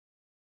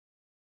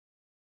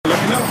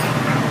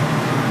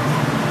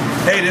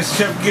Hey, this is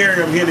Chef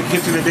Gary. I'm here in the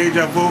kitchen at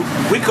DeJavu.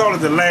 We call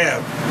it the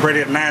lab, right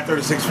here at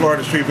 936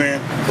 Florida Street,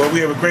 man. But we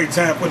have a great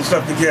time putting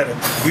stuff together.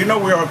 You know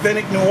we're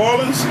authentic New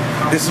Orleans.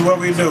 This is what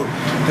we do.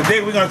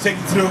 Today we're going to take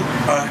you through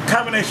a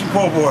combination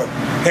po' boy.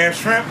 Half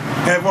shrimp,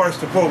 half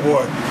oyster po'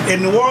 boy.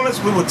 In New Orleans,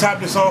 we will top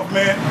this off,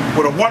 man,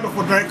 with a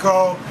wonderful drink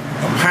called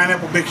a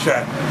pineapple big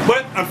shot.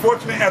 But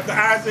unfortunately, after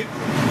Isaac,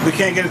 we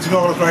can't get into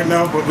New Orleans right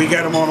now, but we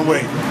got him on the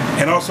way.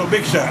 And also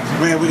big shots.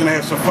 Man, we're gonna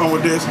have some fun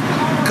with this.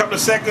 A couple of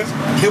seconds,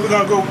 here we're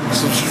gonna go with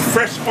some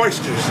fresh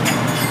oysters.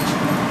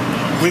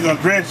 We're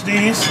gonna dredge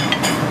these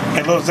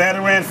and little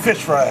Zatarain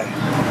fish fry.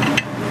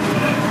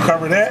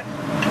 Cover that.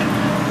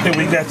 Then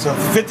we got some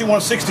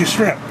 5160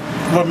 shrimp,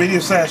 little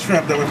medium-sized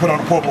shrimp that we put on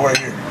the po' boy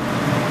here.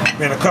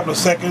 In a couple of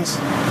seconds,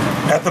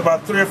 after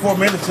about 3 or 4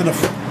 minutes in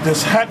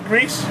this hot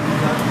grease,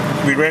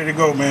 we ready to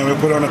go, man. We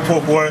put on the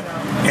po' boy.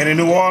 And in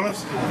New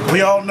Orleans,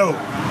 we all know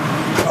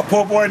a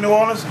po' boy in New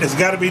Orleans has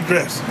got to be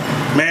dressed.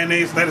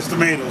 Mayonnaise, lettuce,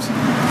 tomatoes.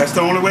 That's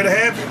the only way to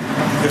have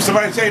it. If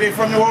somebody say they're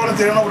from New Orleans,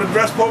 they don't know what a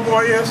dressed po'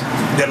 boy is,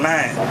 they're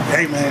lying.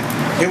 Hey, man,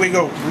 here we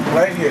go,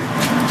 right here.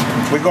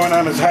 We're going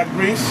on this hot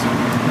grease.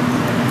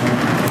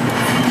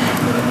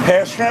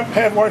 Half shrimp,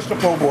 half oyster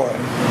po' boy.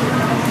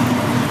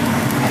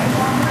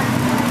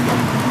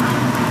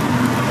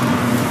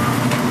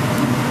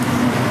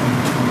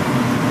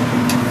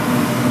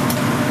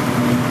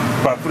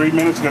 About 3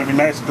 minutes, it's gonna be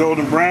nice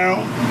golden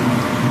brown.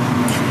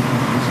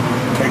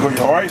 There go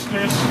your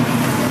oysters.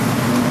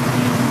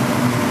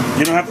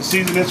 You don't have to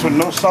season this with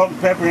no salt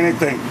and pepper or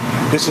anything.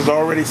 This is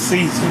already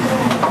seasoned.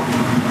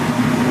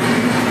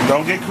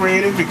 Don't get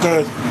creative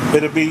because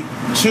it'll be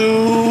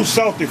too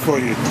salty for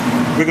you.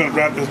 We're gonna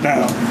drop this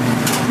down.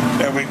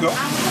 There we go.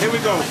 Here we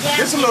go.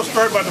 This is a little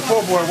story about the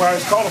po' boy, why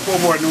it's called a po'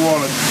 boy in New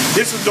Orleans.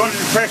 This is during the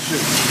Depression,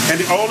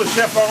 and all the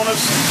chef owners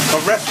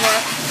of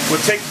restaurants would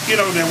take, you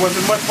know, there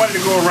wasn't much money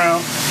to go around.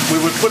 We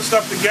would put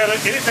stuff together,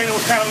 anything that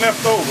was kind of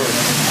left over.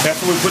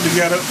 That's what we put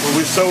together when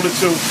we sold it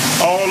to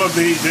all of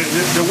the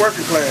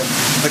working class.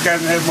 The guys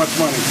didn't have much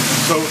money.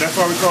 So that's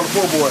why we call it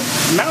po' boy.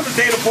 Now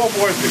today the po'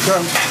 boy has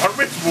become a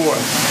rich boy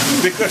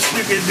because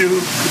you can do,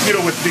 you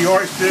know, with the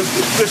oysters,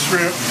 the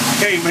shrimp.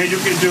 Hey man,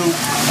 you can do,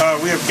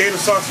 we have gator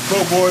sausage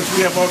po' boys,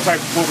 we have all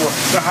types of po' boys,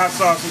 the hot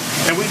sauces,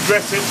 and we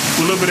dress it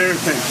with a little bit of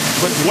everything.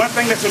 But one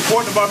thing that's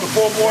important about the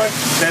po' boy,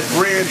 that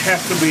bread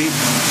has to be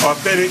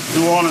authentic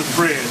New Orleans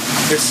bread.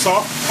 It's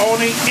soft on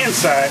the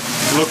inside,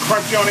 a little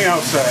crunchy on the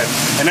outside,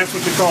 and that's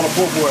what you call a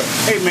po' boy.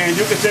 Hey man,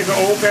 you can take an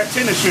old pair of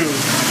tennis shoes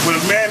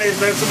with a mayonnaise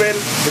and tomato.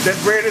 If that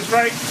bread is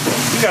right,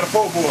 you got a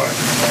po' boy.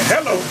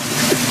 Hello.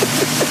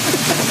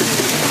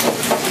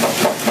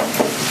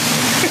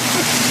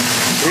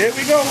 Here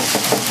we go.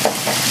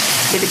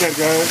 Look at that,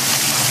 guys.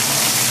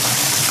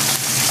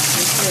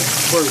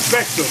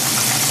 Perfecto.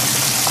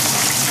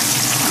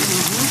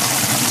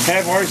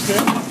 Half oyster.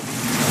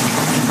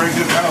 Bring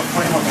this out,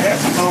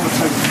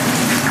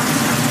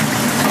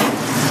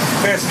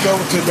 pass it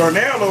over to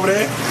Darnell over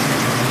there.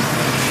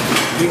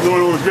 He's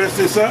going over to dress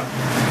this up.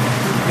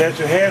 That's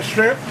your half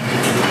shrimp.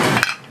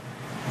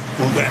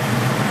 Move that.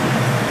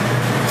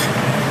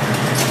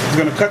 He's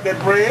going to cut that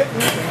bread.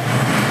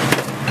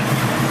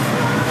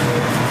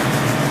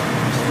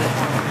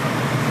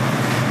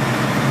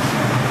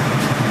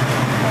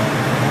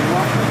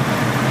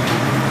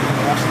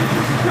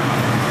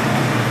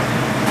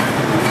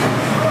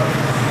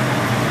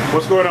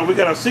 What's going on? We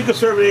got our Secret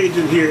Service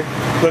agent here.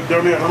 Look,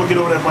 Darnell, I'm gonna get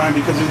over that behind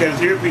because he's got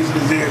his earpiece in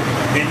his ear,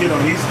 and you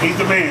know he's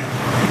the man.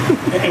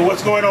 And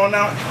what's going on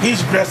now?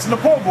 He's dressing the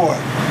po' boy.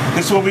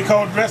 This is what we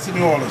call dressed in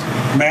New Orleans.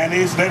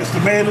 Mayonnaise, lettuce,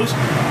 tomatoes.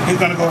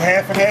 He's gonna go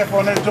half and half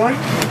on that joint.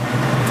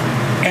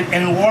 And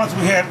in New Orleans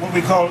we have what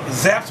we call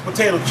Zapp's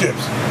potato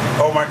chips.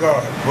 Oh my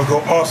God, we'll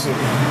go awesome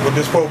with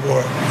this po'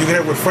 boy. You can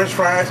have it with French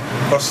fries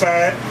or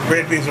side,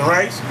 red beans and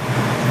rice.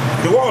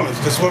 New Orleans,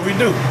 this is what we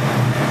do.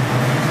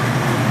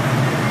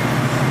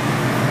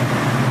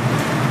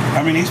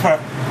 I mean, he's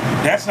probably,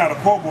 that's not a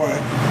po' boy,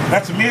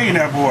 that's a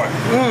millionaire boy.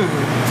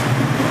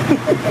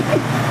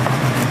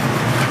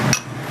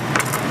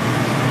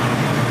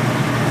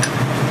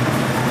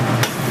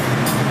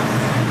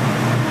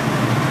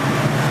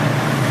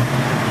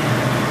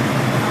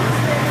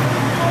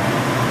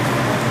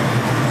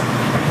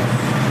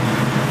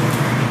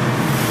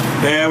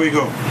 There we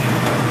go.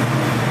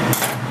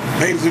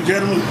 Ladies and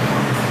gentlemen,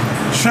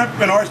 shrimp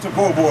and oyster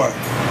po' boy.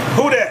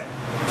 Who dat?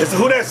 It's the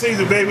Who Dat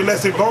season, baby.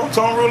 Let's say bon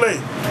ton roulette.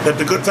 Let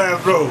the good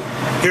times roll.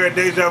 Here at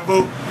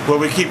DeJavu, where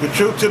we keep it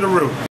true to the root.